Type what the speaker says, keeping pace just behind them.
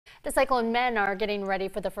The Cyclone men are getting ready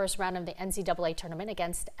for the first round of the NCAA tournament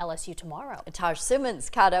against LSU tomorrow. Taj Simmons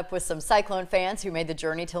caught up with some Cyclone fans who made the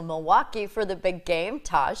journey to Milwaukee for the big game.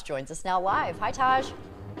 Taj joins us now live. Hi, Taj.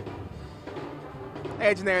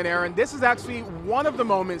 Hey, Janae and Aaron, this is actually one of the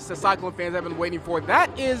moments that Cyclone fans have been waiting for.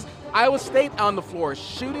 That is Iowa State on the floor,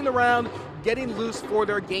 shooting around, getting loose for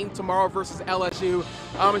their game tomorrow versus LSU.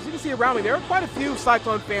 As you can see around me, there are quite a few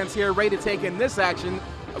Cyclone fans here ready to take in this action.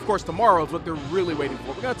 Of course, tomorrow is what they're really waiting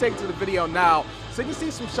for. We're going to take it to the video now so you can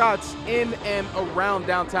see some shots in and around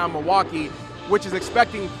downtown Milwaukee, which is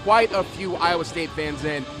expecting quite a few Iowa State fans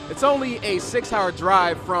in. It's only a 6-hour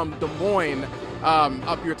drive from Des Moines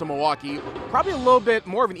up here to Milwaukee. Probably a little bit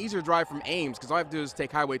more of an easier drive from Ames because all I have to do is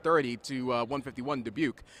take Highway 30 to 151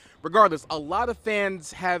 Dubuque. Regardless, a lot of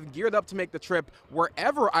fans have geared up to make the trip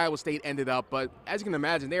wherever Iowa State ended up, but as you can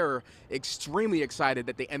imagine, they are extremely excited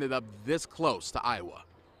that they ended up this close to Iowa.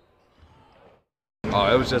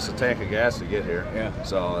 Oh, it was just a tank of gas to get here. Yeah.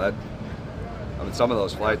 So that, I mean, some of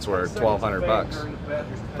those flights were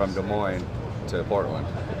 $1,200 from Des Moines to Portland.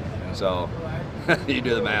 So you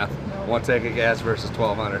do the math. One tank of gas versus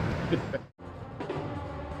 $1,200.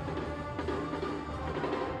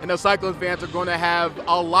 And those Cyclone fans are going to have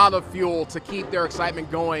a lot of fuel to keep their excitement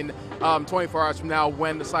going 24 hours from now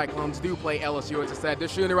when the Cyclones do play LSU. As I said, they're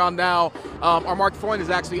shooting around now. Our Mark Freund is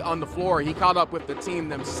actually on the floor. He caught up with the team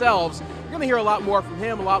themselves. You're going to hear a lot more from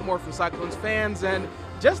him, a lot more from Cyclones fans, and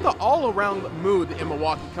just the all-around mood in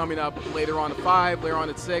Milwaukee coming up later on at 5, later on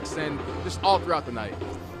at 6, and just all throughout the night.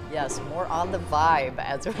 Yes, more on the vibe,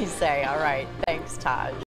 as we say. All right, thanks, Taj.